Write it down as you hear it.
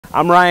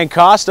I'm Ryan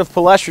Cost of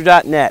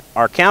Palestra.net.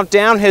 Our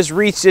countdown has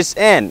reached its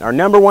end. Our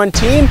 #1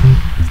 team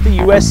is the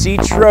USC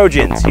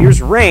Trojans.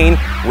 Here's Rejn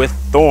with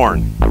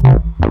Thorn.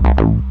 1,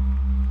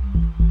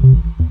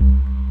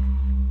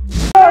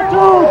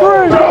 2,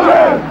 3,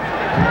 Trojan!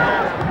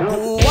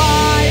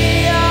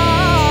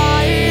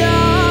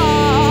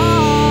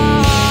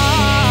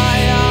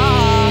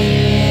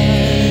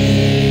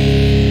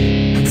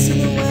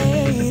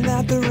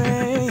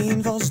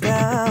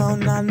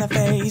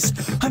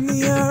 I'm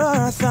the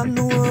earth and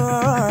the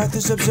worth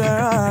is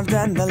observed,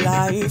 and the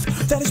life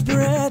that is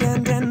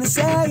present in the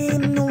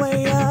same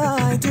way.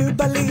 I do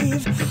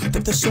believe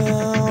that the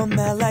soul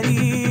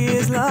melody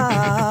is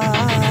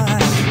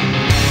life.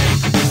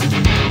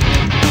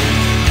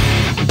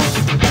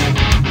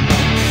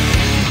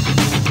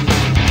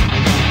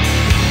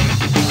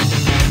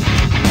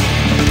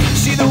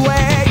 See the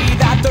way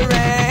that the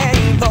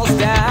rain falls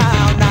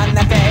down on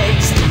the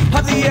face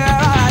of the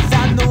earth,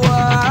 and the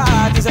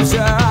world is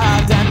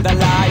observed, and the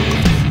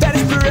life that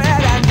is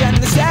present in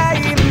the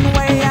same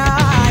way.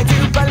 I do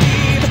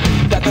believe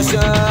that the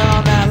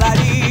soul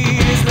melody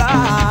is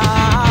life.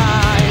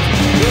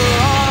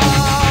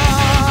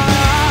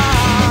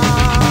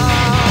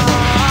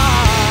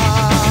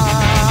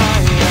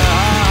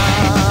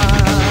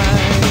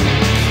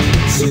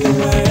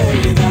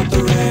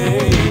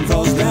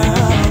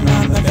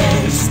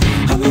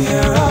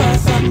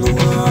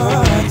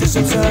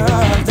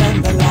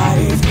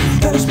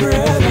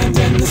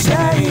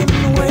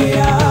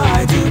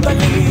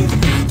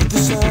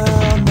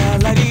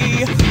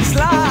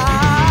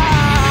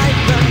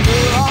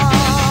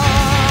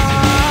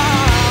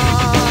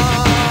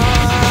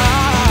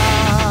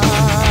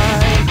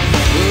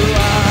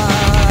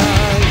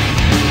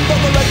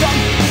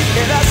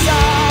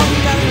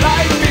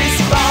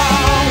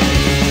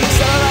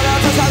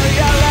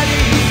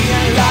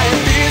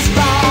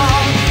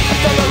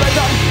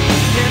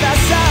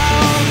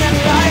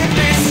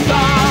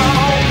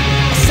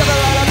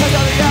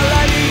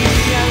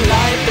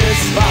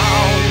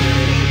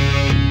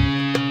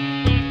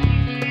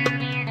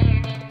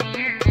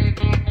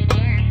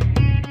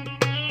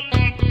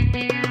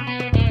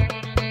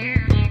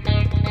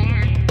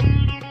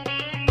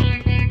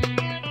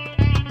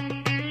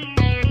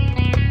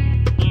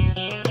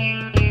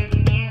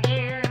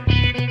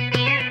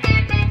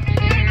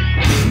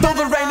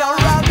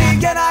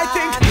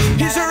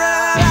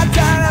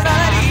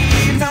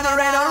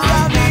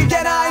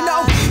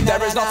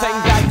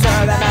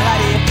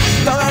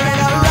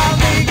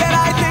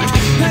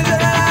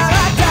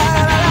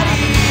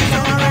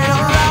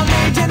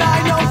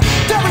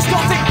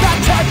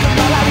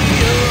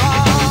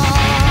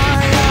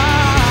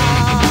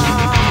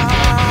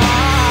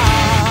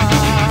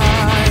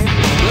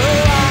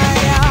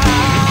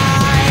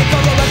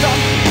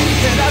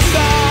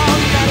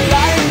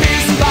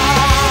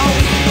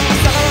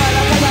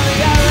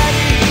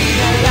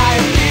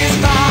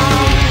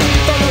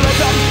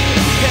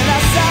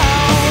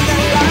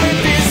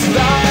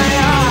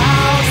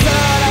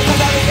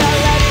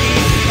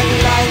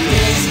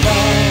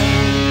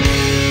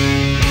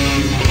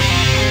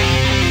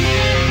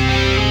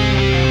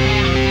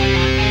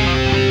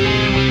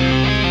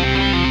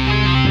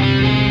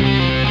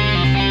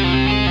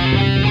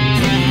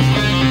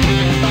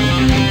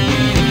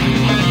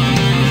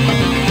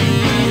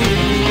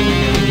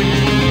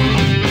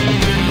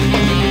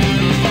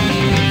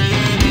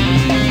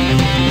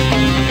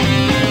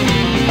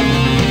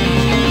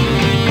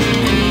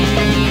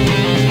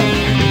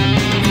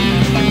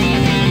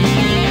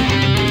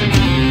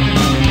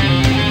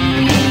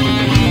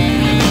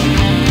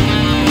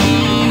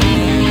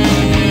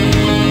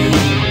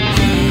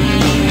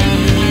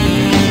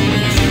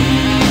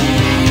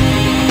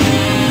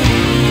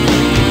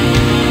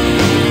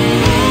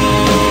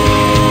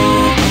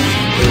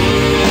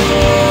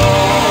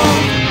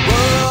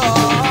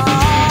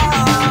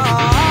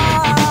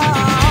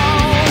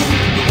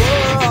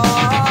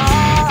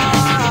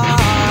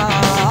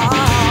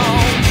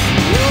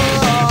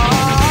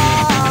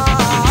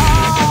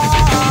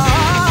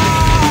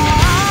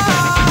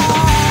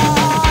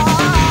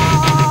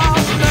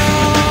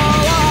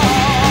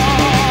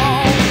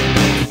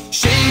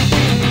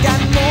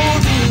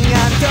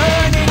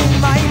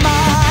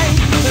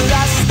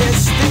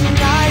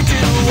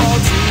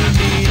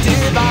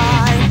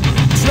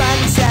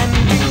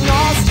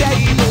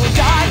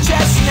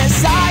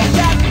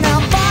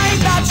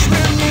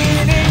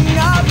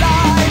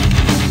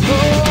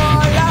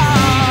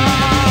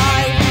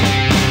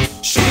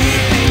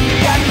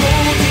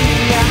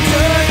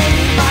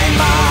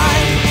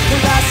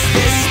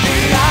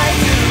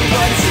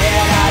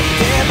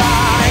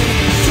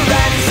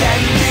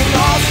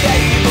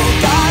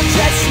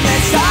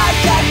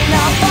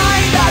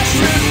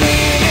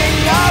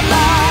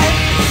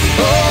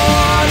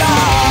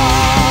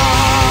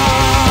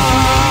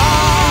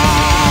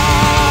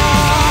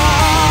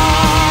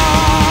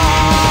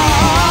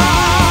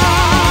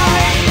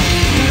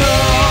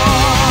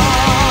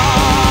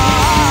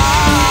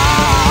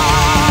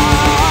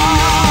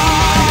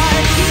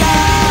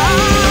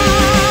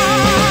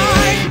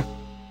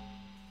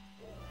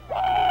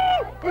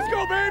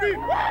 baby!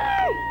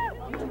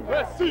 Woo!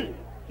 USC!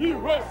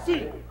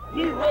 USC!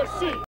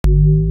 USC!